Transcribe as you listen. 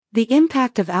The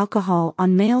impact of alcohol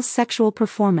on male sexual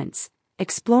performance,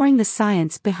 exploring the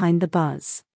science behind the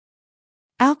buzz.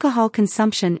 Alcohol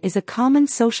consumption is a common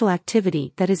social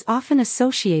activity that is often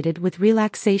associated with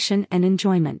relaxation and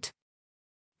enjoyment.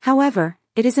 However,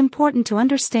 it is important to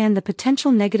understand the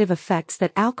potential negative effects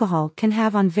that alcohol can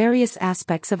have on various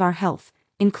aspects of our health,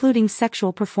 including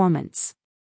sexual performance.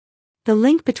 The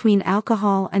link between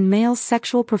alcohol and male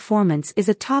sexual performance is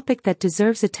a topic that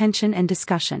deserves attention and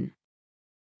discussion.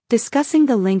 Discussing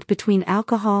the link between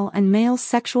alcohol and male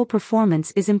sexual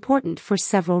performance is important for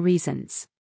several reasons.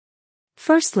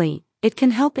 Firstly, it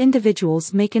can help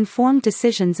individuals make informed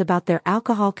decisions about their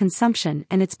alcohol consumption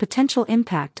and its potential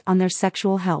impact on their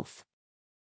sexual health.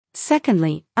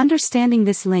 Secondly, understanding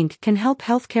this link can help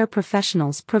healthcare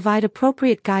professionals provide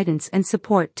appropriate guidance and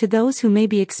support to those who may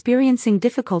be experiencing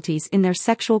difficulties in their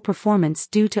sexual performance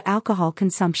due to alcohol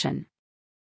consumption.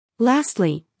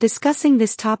 Lastly, discussing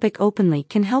this topic openly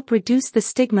can help reduce the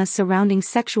stigma surrounding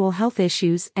sexual health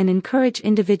issues and encourage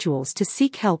individuals to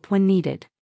seek help when needed.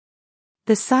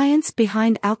 The science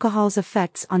behind alcohol's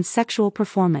effects on sexual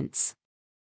performance.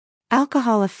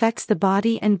 Alcohol affects the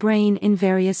body and brain in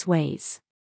various ways.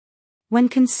 When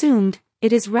consumed,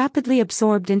 it is rapidly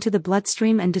absorbed into the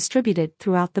bloodstream and distributed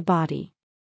throughout the body.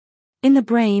 In the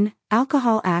brain,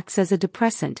 alcohol acts as a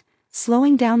depressant,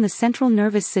 slowing down the central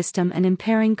nervous system and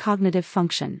impairing cognitive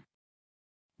function.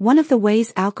 One of the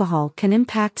ways alcohol can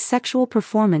impact sexual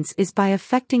performance is by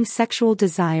affecting sexual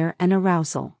desire and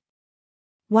arousal.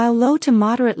 While low to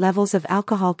moderate levels of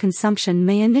alcohol consumption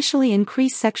may initially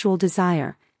increase sexual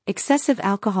desire, excessive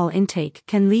alcohol intake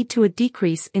can lead to a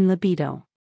decrease in libido.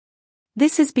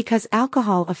 This is because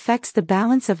alcohol affects the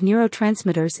balance of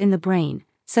neurotransmitters in the brain,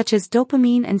 such as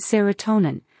dopamine and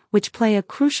serotonin, which play a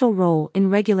crucial role in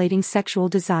regulating sexual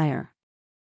desire.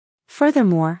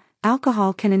 Furthermore,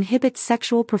 alcohol can inhibit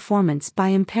sexual performance by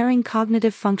impairing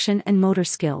cognitive function and motor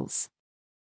skills.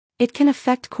 It can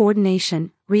affect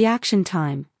coordination, reaction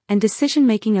time, and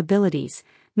decision-making abilities,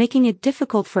 making it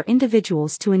difficult for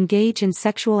individuals to engage in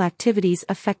sexual activities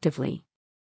effectively.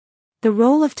 The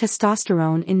role of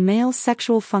testosterone in male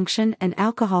sexual function and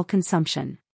alcohol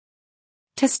consumption.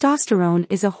 Testosterone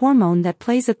is a hormone that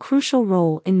plays a crucial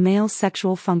role in male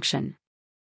sexual function.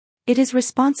 It is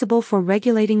responsible for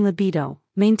regulating libido,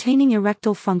 maintaining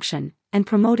erectile function, and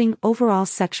promoting overall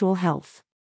sexual health.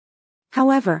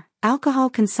 However, alcohol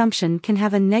consumption can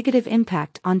have a negative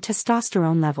impact on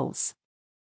testosterone levels.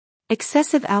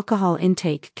 Excessive alcohol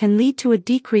intake can lead to a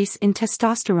decrease in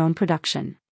testosterone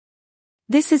production.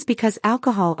 This is because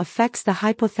alcohol affects the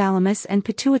hypothalamus and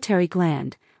pituitary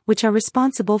gland, which are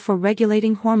responsible for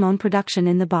regulating hormone production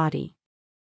in the body.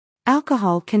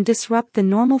 Alcohol can disrupt the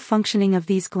normal functioning of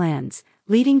these glands,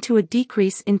 leading to a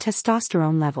decrease in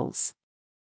testosterone levels.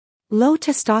 Low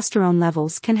testosterone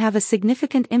levels can have a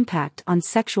significant impact on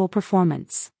sexual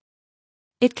performance.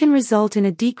 It can result in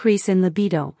a decrease in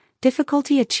libido,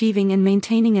 difficulty achieving and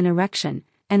maintaining an erection,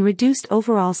 and reduced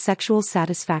overall sexual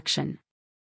satisfaction.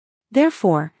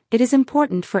 Therefore, it is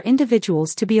important for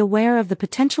individuals to be aware of the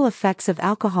potential effects of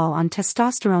alcohol on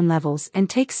testosterone levels and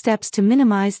take steps to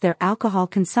minimize their alcohol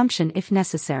consumption if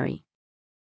necessary.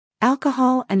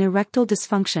 Alcohol and erectile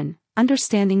dysfunction,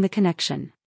 understanding the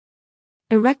connection.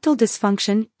 Erectile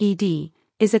dysfunction, ED,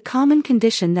 is a common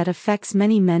condition that affects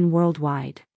many men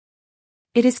worldwide.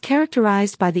 It is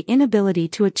characterized by the inability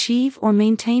to achieve or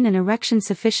maintain an erection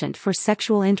sufficient for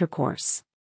sexual intercourse.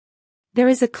 There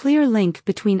is a clear link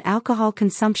between alcohol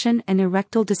consumption and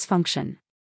erectile dysfunction.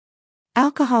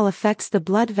 Alcohol affects the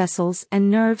blood vessels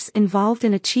and nerves involved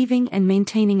in achieving and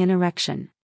maintaining an erection.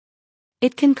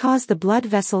 It can cause the blood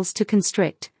vessels to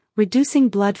constrict, reducing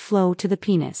blood flow to the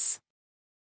penis.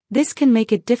 This can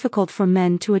make it difficult for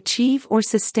men to achieve or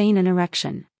sustain an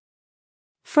erection.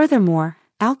 Furthermore,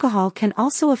 alcohol can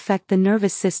also affect the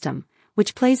nervous system,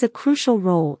 which plays a crucial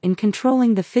role in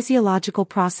controlling the physiological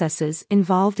processes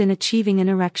involved in achieving an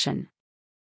erection.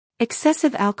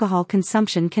 Excessive alcohol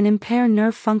consumption can impair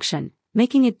nerve function,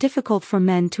 making it difficult for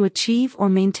men to achieve or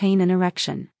maintain an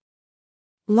erection.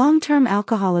 Long-term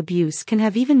alcohol abuse can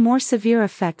have even more severe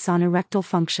effects on erectile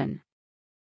function.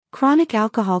 Chronic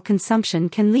alcohol consumption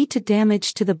can lead to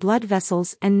damage to the blood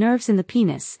vessels and nerves in the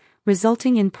penis,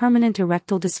 resulting in permanent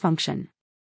erectile dysfunction.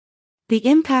 The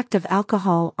impact of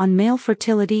alcohol on male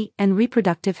fertility and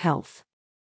reproductive health.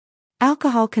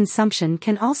 Alcohol consumption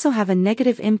can also have a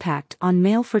negative impact on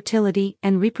male fertility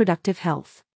and reproductive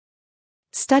health.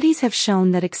 Studies have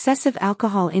shown that excessive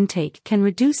alcohol intake can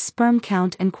reduce sperm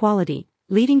count and quality,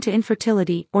 leading to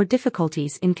infertility or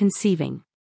difficulties in conceiving.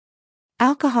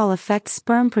 Alcohol affects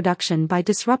sperm production by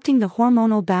disrupting the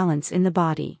hormonal balance in the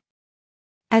body.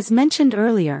 As mentioned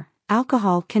earlier,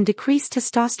 alcohol can decrease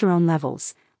testosterone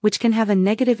levels, which can have a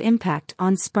negative impact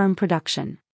on sperm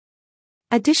production.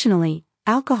 Additionally,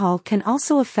 alcohol can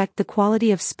also affect the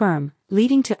quality of sperm,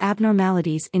 leading to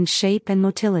abnormalities in shape and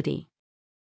motility.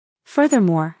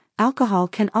 Furthermore, alcohol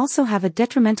can also have a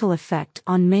detrimental effect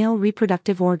on male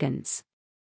reproductive organs.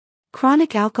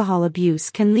 Chronic alcohol abuse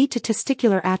can lead to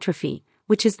testicular atrophy,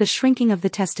 which is the shrinking of the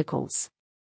testicles.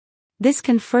 This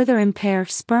can further impair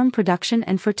sperm production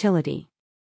and fertility.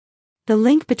 The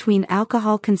link between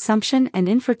alcohol consumption and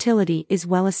infertility is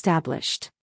well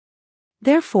established.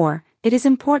 Therefore, it is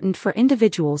important for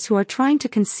individuals who are trying to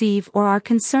conceive or are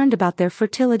concerned about their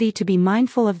fertility to be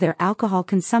mindful of their alcohol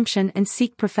consumption and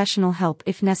seek professional help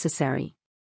if necessary.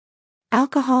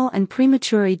 Alcohol and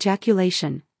premature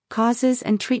ejaculation, causes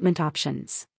and treatment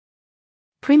options.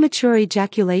 Premature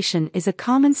ejaculation is a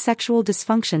common sexual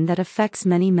dysfunction that affects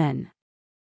many men.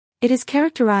 It is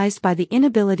characterized by the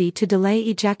inability to delay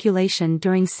ejaculation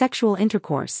during sexual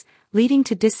intercourse, leading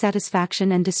to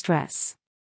dissatisfaction and distress.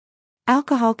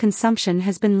 Alcohol consumption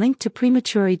has been linked to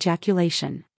premature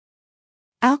ejaculation.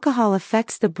 Alcohol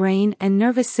affects the brain and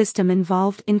nervous system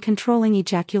involved in controlling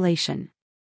ejaculation.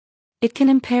 It can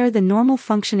impair the normal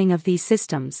functioning of these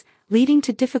systems, leading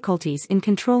to difficulties in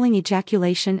controlling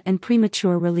ejaculation and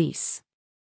premature release.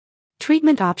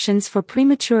 Treatment options for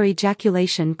premature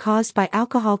ejaculation caused by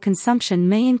alcohol consumption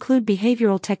may include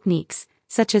behavioral techniques,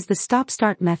 such as the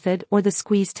stop-start method or the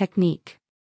squeeze technique.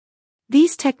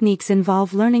 These techniques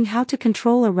involve learning how to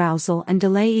control arousal and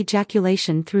delay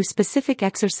ejaculation through specific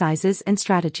exercises and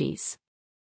strategies.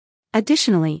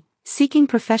 Additionally, seeking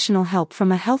professional help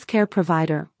from a healthcare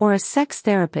provider or a sex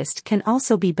therapist can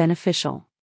also be beneficial.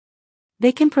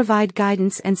 They can provide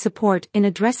guidance and support in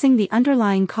addressing the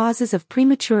underlying causes of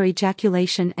premature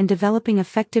ejaculation and developing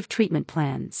effective treatment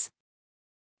plans.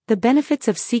 The benefits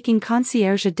of seeking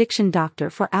concierge addiction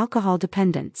doctor for alcohol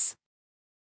dependence.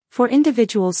 For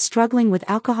individuals struggling with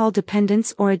alcohol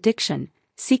dependence or addiction,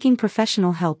 seeking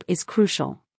professional help is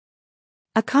crucial.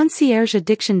 A concierge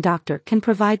addiction doctor can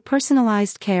provide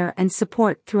personalized care and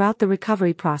support throughout the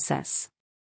recovery process.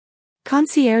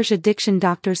 Concierge addiction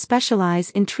doctors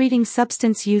specialize in treating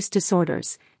substance use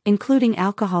disorders, including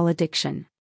alcohol addiction.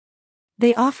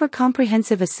 They offer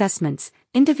comprehensive assessments,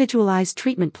 individualized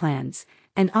treatment plans,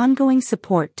 and ongoing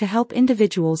support to help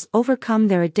individuals overcome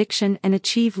their addiction and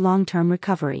achieve long-term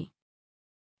recovery.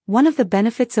 One of the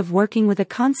benefits of working with a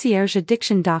concierge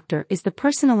addiction doctor is the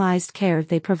personalized care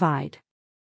they provide.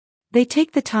 They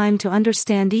take the time to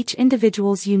understand each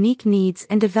individual's unique needs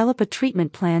and develop a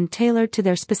treatment plan tailored to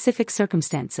their specific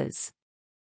circumstances.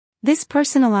 This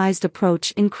personalized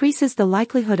approach increases the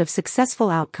likelihood of successful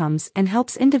outcomes and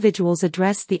helps individuals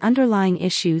address the underlying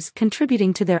issues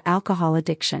contributing to their alcohol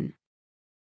addiction.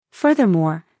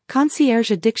 Furthermore, concierge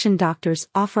addiction doctors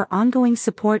offer ongoing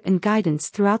support and guidance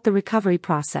throughout the recovery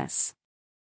process.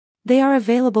 They are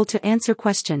available to answer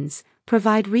questions,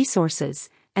 provide resources,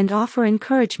 and offer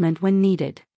encouragement when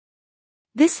needed.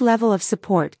 This level of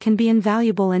support can be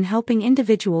invaluable in helping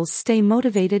individuals stay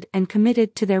motivated and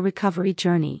committed to their recovery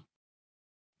journey.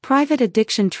 Private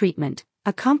addiction treatment,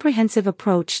 a comprehensive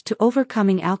approach to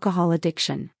overcoming alcohol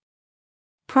addiction.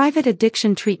 Private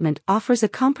addiction treatment offers a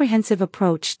comprehensive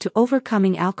approach to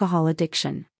overcoming alcohol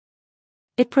addiction.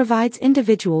 It provides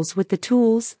individuals with the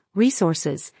tools,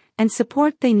 resources, and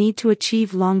support they need to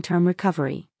achieve long-term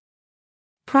recovery.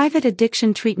 Private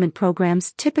addiction treatment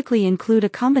programs typically include a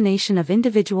combination of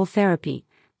individual therapy,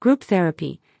 group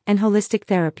therapy, and holistic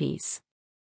therapies.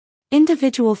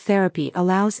 Individual therapy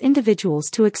allows individuals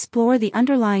to explore the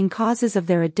underlying causes of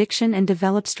their addiction and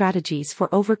develop strategies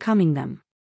for overcoming them.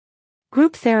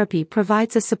 Group therapy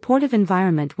provides a supportive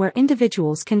environment where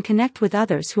individuals can connect with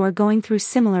others who are going through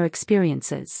similar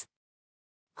experiences.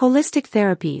 Holistic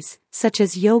therapies, such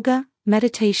as yoga,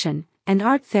 meditation, and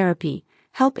art therapy,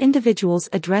 help individuals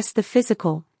address the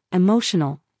physical,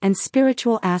 emotional, and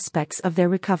spiritual aspects of their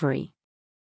recovery.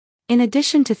 In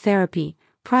addition to therapy,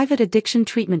 private addiction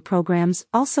treatment programs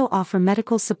also offer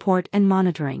medical support and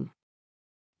monitoring.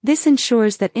 This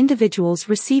ensures that individuals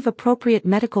receive appropriate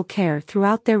medical care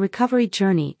throughout their recovery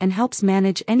journey and helps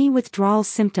manage any withdrawal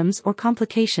symptoms or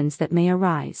complications that may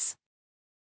arise.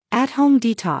 At-home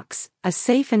detox, a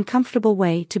safe and comfortable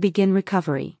way to begin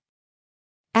recovery.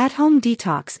 At-home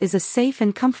detox is a safe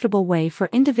and comfortable way for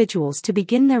individuals to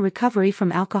begin their recovery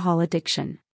from alcohol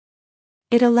addiction.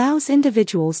 It allows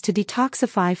individuals to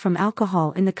detoxify from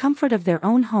alcohol in the comfort of their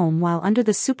own home while under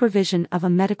the supervision of a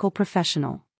medical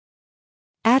professional.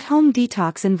 At-home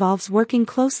detox involves working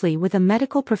closely with a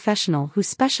medical professional who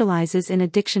specializes in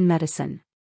addiction medicine.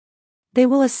 They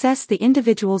will assess the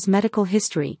individual's medical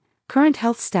history, current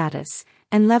health status,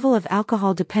 and level of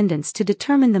alcohol dependence to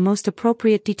determine the most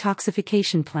appropriate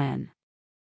detoxification plan.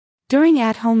 During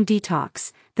at-home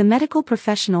detox, the medical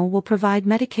professional will provide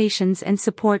medications and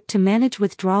support to manage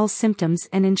withdrawal symptoms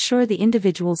and ensure the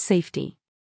individual's safety.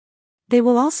 They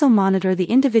will also monitor the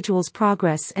individual's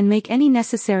progress and make any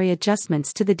necessary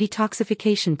adjustments to the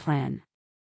detoxification plan.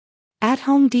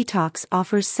 At-home detox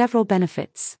offers several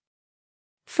benefits.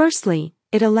 Firstly,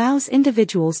 it allows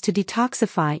individuals to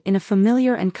detoxify in a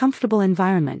familiar and comfortable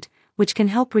environment, which can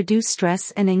help reduce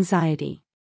stress and anxiety.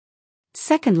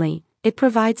 Secondly, it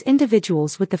provides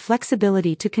individuals with the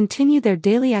flexibility to continue their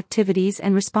daily activities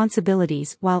and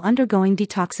responsibilities while undergoing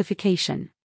detoxification.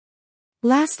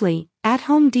 Lastly,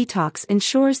 at-home detox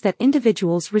ensures that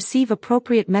individuals receive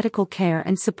appropriate medical care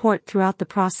and support throughout the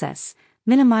process,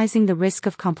 minimizing the risk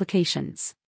of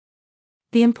complications.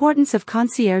 The importance of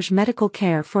concierge medical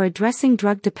care for addressing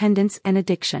drug dependence and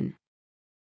addiction.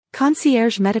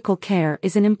 Concierge medical care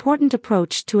is an important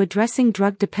approach to addressing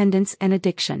drug dependence and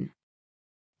addiction.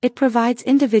 It provides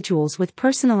individuals with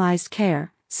personalized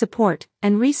care, support,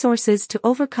 and resources to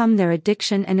overcome their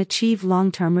addiction and achieve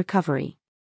long-term recovery.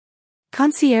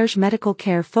 Concierge medical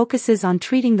care focuses on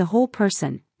treating the whole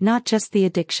person, not just the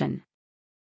addiction.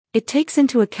 It takes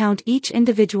into account each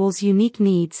individual's unique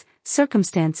needs,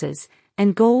 circumstances,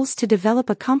 and goals to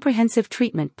develop a comprehensive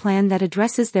treatment plan that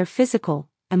addresses their physical,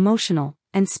 emotional,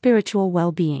 and spiritual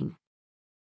well-being.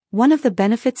 One of the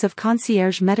benefits of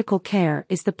concierge medical care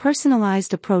is the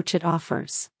personalized approach it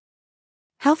offers.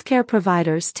 Healthcare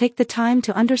providers take the time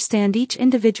to understand each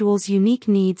individual's unique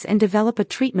needs and develop a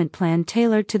treatment plan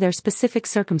tailored to their specific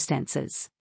circumstances.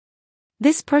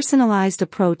 This personalized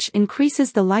approach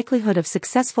increases the likelihood of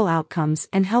successful outcomes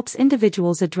and helps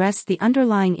individuals address the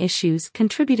underlying issues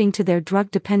contributing to their drug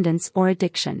dependence or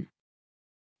addiction.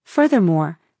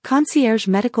 Furthermore, concierge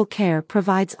medical care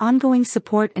provides ongoing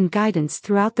support and guidance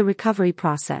throughout the recovery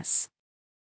process.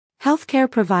 Healthcare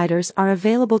providers are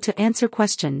available to answer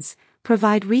questions,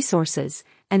 provide resources,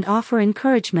 and offer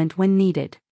encouragement when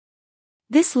needed.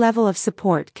 This level of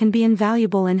support can be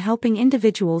invaluable in helping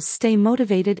individuals stay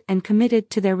motivated and committed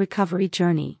to their recovery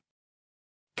journey.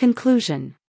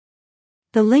 Conclusion.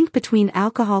 The link between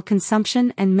alcohol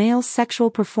consumption and male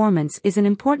sexual performance is an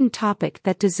important topic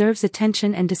that deserves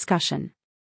attention and discussion.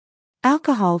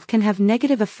 Alcohol can have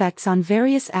negative effects on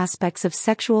various aspects of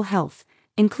sexual health,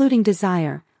 including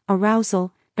desire,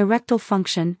 arousal, erectile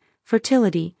function,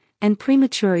 fertility, and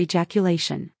premature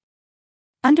ejaculation.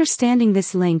 Understanding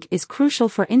this link is crucial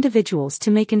for individuals to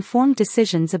make informed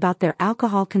decisions about their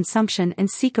alcohol consumption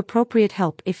and seek appropriate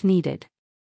help if needed.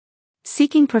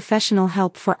 Seeking professional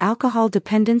help for alcohol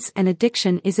dependence and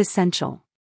addiction is essential.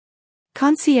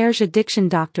 Concierge addiction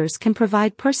doctors can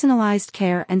provide personalized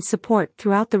care and support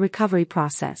throughout the recovery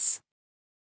process.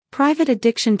 Private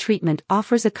addiction treatment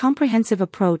offers a comprehensive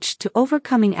approach to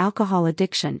overcoming alcohol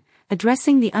addiction,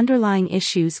 addressing the underlying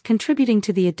issues contributing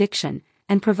to the addiction,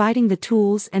 and providing the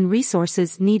tools and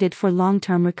resources needed for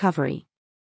long-term recovery.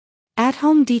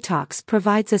 At-home detox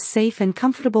provides a safe and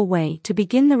comfortable way to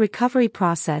begin the recovery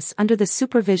process under the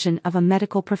supervision of a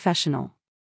medical professional.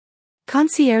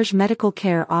 Concierge medical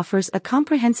care offers a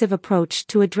comprehensive approach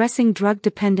to addressing drug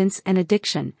dependence and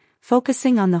addiction,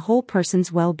 focusing on the whole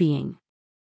person's well-being.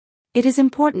 It is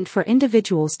important for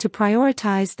individuals to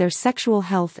prioritize their sexual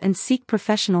health and seek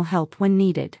professional help when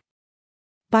needed.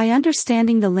 By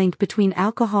understanding the link between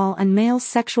alcohol and male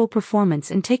sexual performance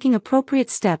and taking appropriate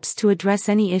steps to address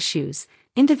any issues,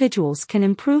 individuals can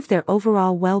improve their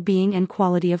overall well-being and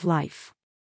quality of life.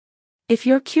 If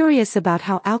you're curious about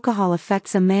how alcohol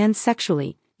affects a man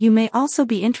sexually, you may also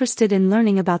be interested in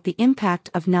learning about the impact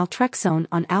of naltrexone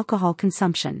on alcohol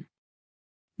consumption.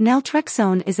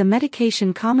 Naltrexone is a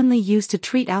medication commonly used to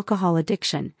treat alcohol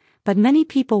addiction, but many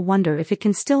people wonder if it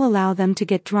can still allow them to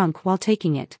get drunk while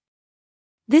taking it.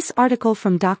 This article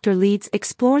from Dr. Leeds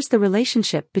explores the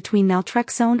relationship between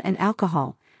naltrexone and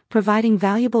alcohol, providing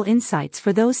valuable insights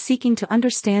for those seeking to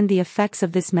understand the effects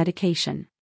of this medication.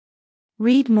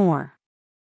 Read more.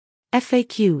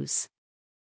 FAQs.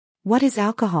 What is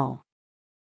alcohol?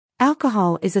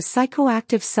 Alcohol is a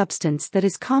psychoactive substance that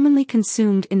is commonly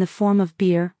consumed in the form of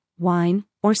beer, wine,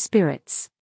 or spirits.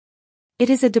 It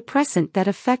is a depressant that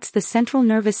affects the central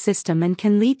nervous system and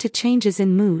can lead to changes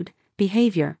in mood,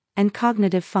 behavior, and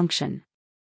cognitive function.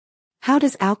 How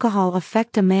does alcohol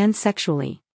affect a man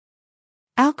sexually?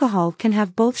 Alcohol can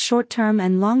have both short-term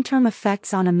and long-term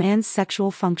effects on a man's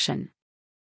sexual function.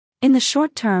 In the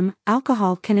short term,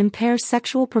 alcohol can impair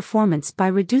sexual performance by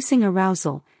reducing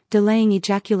arousal, delaying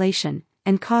ejaculation,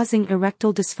 and causing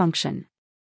erectile dysfunction.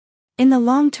 In the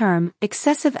long term,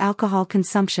 excessive alcohol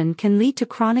consumption can lead to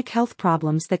chronic health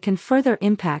problems that can further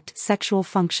impact sexual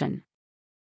function.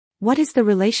 What is the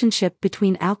relationship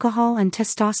between alcohol and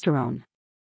testosterone?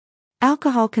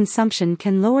 Alcohol consumption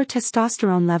can lower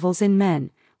testosterone levels in men,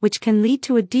 which can lead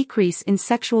to a decrease in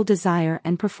sexual desire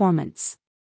and performance.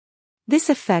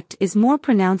 This effect is more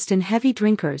pronounced in heavy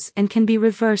drinkers and can be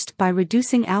reversed by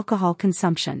reducing alcohol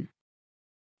consumption.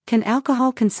 Can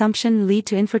alcohol consumption lead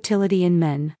to infertility in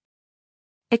men?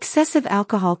 Excessive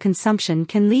alcohol consumption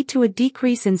can lead to a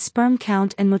decrease in sperm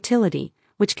count and motility,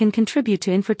 which can contribute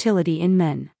to infertility in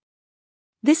men.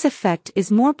 This effect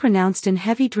is more pronounced in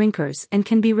heavy drinkers and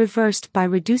can be reversed by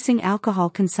reducing alcohol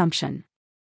consumption.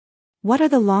 What are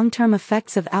the long-term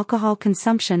effects of alcohol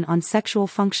consumption on sexual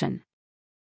function?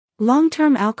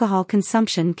 Long-term alcohol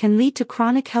consumption can lead to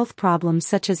chronic health problems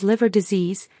such as liver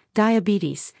disease,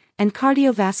 diabetes, and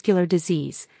cardiovascular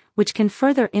disease, which can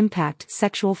further impact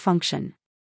sexual function.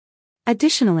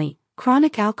 Additionally,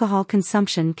 chronic alcohol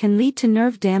consumption can lead to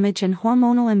nerve damage and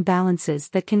hormonal imbalances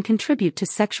that can contribute to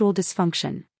sexual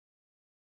dysfunction.